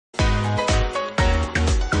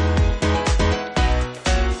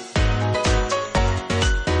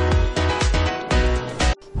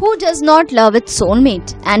Who does not love its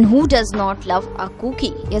soulmate and who does not love a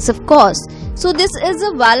cookie? Yes, of course. So this is a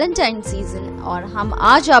Valentine season और हम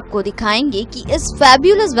आज आपको दिखाएंगे कि इस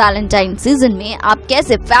fabulous Valentine season में आप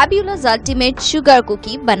कैसे फैब्यूलस अल्टीमेट शुगर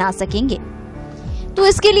कुकी बना सकेंगे। तो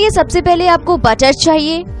इसके लिए सबसे पहले आपको बटर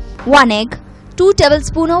चाहिए, 1 egg, 2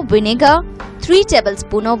 tablespoon of vinegar, 3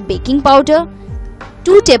 tablespoon of baking powder,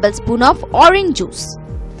 2 tablespoon of orange juice।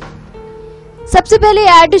 सबसे पहले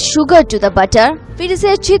add sugar to the butter, फिर इसे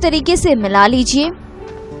अच्छी तरीके से मिला लीजिए।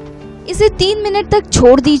 इसे 3 मिनट तक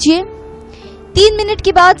छोड़ दीजिए। 3 मिनट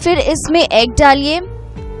के बाद फिर इसमें एग डालिए,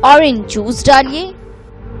 ऑरेंज जूस डालिए,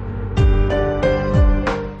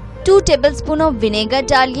 2 tablespoon of vinegar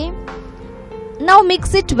डालिए। Now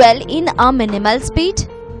mix it well in a minimal speed.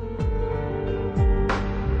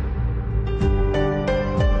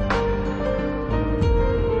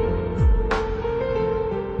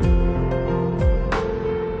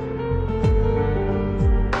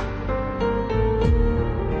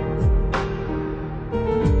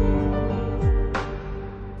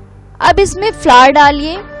 अब इसमें फ्लावर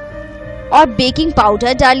डालिए और बेकिंग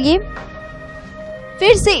पाउडर डालिए,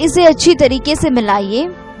 फिर से इसे अच्छी तरीके से मिलाइए।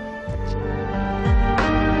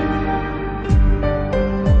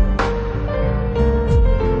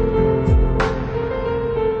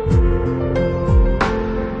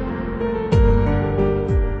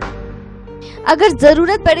 अगर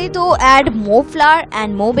जरूरत पड़े तो add more flower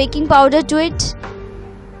and more baking powder to it.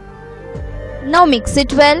 Now mix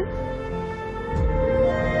it well.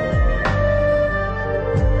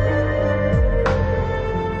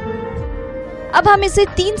 अब हम इसे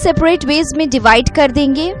 3 सेपरेट वेज में डिवाइड कर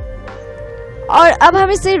देंगे और अब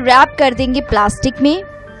हम इसे रैप कर देंगे प्लास्टिक में।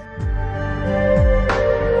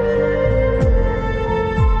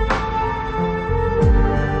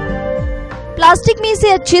 प्लास्टिक में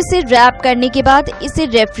इसे अच्छे से रैप करने के बाद इसे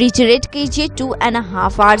रेफ्रिजरेट कीजिए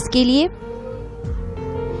 2.5 आवर्स के लिए।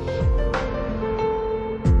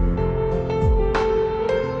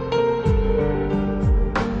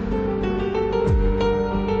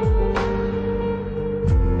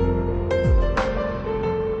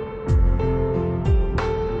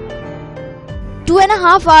 To and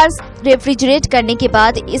half hours refrigerate करने के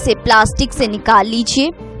बाद इसे प्लास्टिक से निकाल लीजिए।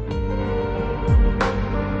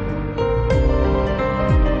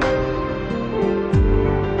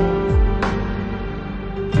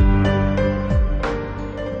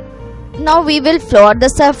 Now we will flour the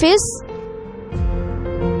surface.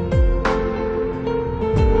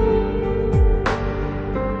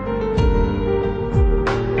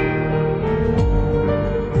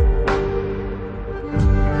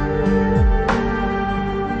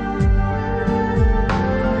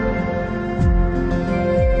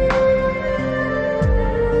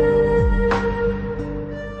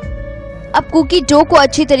 अब कुकी डो को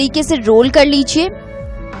अच्छी तरीके से रोल कर लीजिए।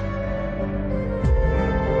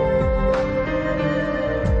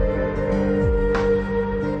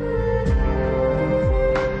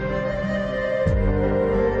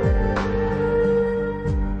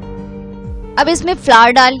 अब इसमें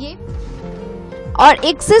फ्लावर डालिए और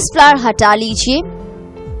एक्सेस फ्लावर हटा लीजिए।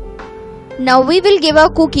 Now we will give a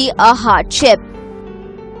cookie a heart shape.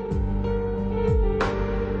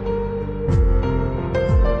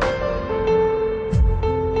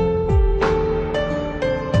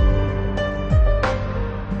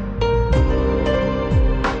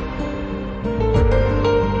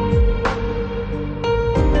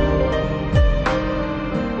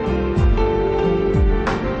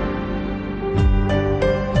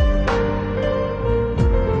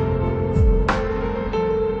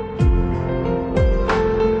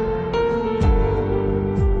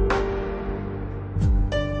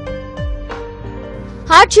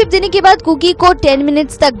 Heart shape देने के बाद कुकी को 10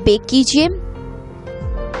 मिनट्स तक बेक कीजिए।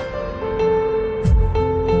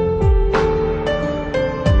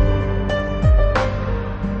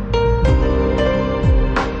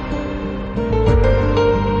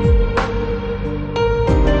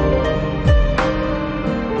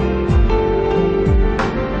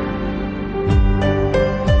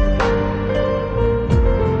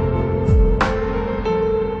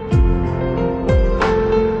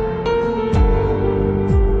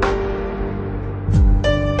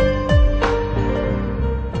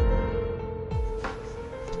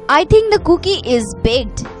 I think the cookie is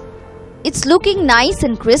baked. It's looking nice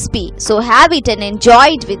and crispy, so have it and enjoy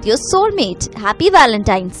it with your soulmate. Happy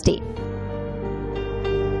Valentine's Day.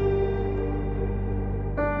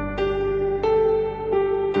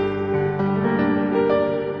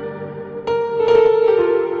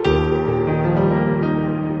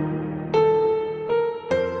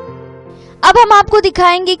 अब हम आपको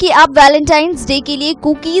दिखाएंगे कि आप वैलेंटाइंस डे के लिए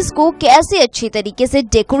कुकीज को कैसे अच्छी तरीके से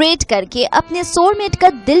डेकोरेट करके अपने सोलमेट का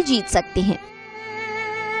दिल जीत सकते हैं।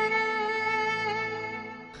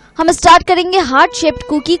 हम स्टार्ट करेंगे हार्ट शेप्ड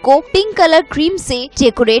कुकी को पिंक कलर क्रीम से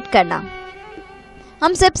डेकोरेट करना।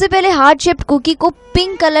 हम सबसे पहले हार्ट शेप्ड कुकी को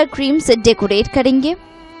पिंक कलर क्रीम से डेकोरेट करेंगे।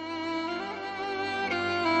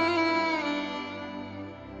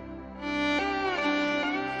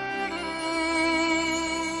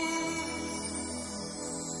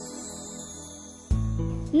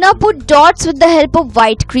 Now put dots with the help of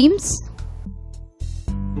white creams.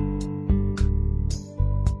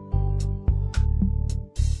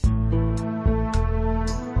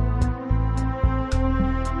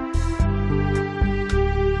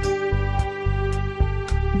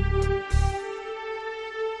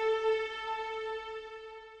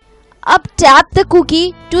 Up tap the cookie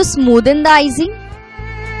to smoothen the icing.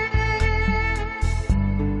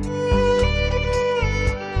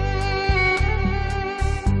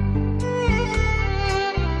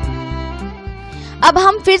 अब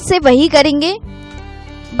हम फिर से वही करेंगे,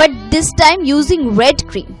 but this time using red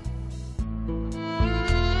cream.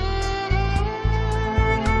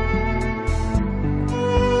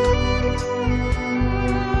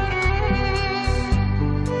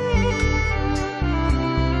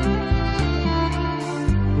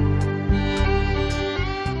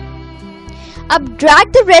 अब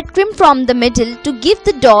drag the red cream from the middle to give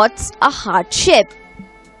the dots a heart shape,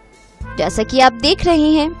 जैसा कि आप देख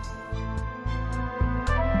रहे हैं।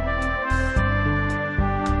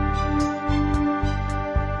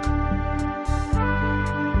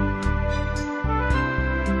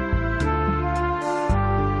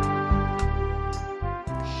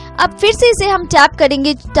 अब फिर से इसे हम टैप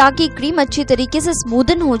करेंगे ताकि क्रीम अच्छी तरीके से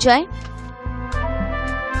स्मूदन हो जाए।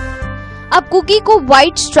 अब कुकी को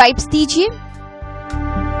व्हाइट स्ट्राइप्स दीजिए।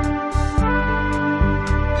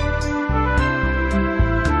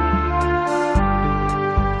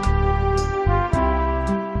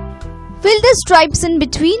 Fill the stripes in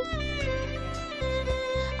between.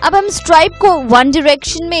 अब हम स्ट्राइप को वन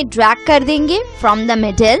डायरेक्शन में ड्रैग कर देंगे फ्रॉम द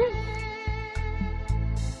मिडल।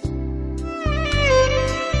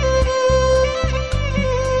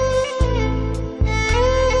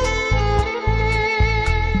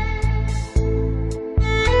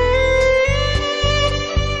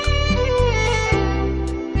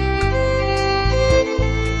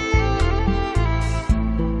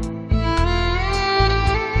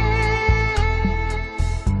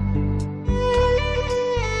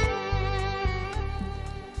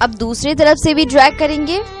 अब दूसरी तरफ से भी ड्रैग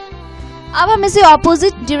करेंगे। अब हम इसे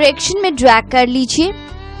ऑपोजिट डायरेक्शन में ड्रैग कर लीजिए।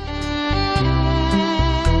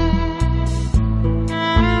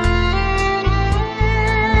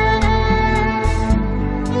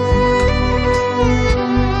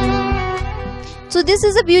 So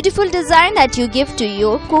this is a beautiful design that you give to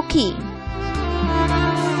your cookie.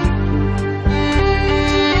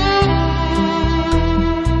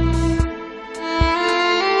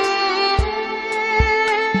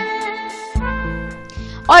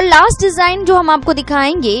 और लास्ट डिजाइन जो हम आपको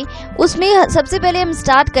दिखाएंगे उसमें सबसे पहले हम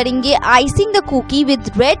स्टार्ट करेंगे icing the cookie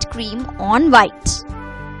with red cream on white.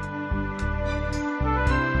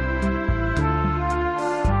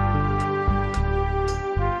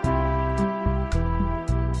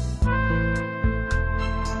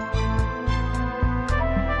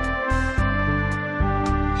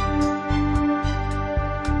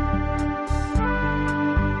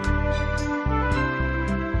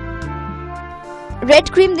 Red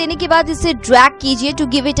cream देने के बाद इसे ड्रैग कीजिए to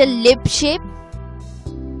give it a lip shape.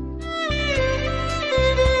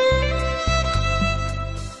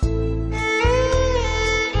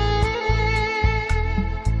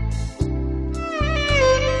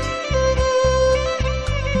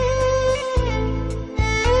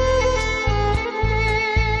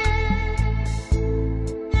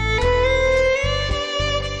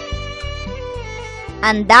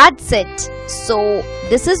 And that's it. So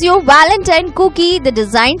this is your Valentine cookie, the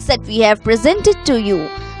designs that we have presented to you.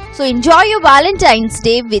 So enjoy your Valentine's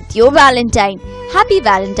Day with your Valentine. Happy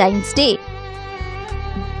Valentine's Day.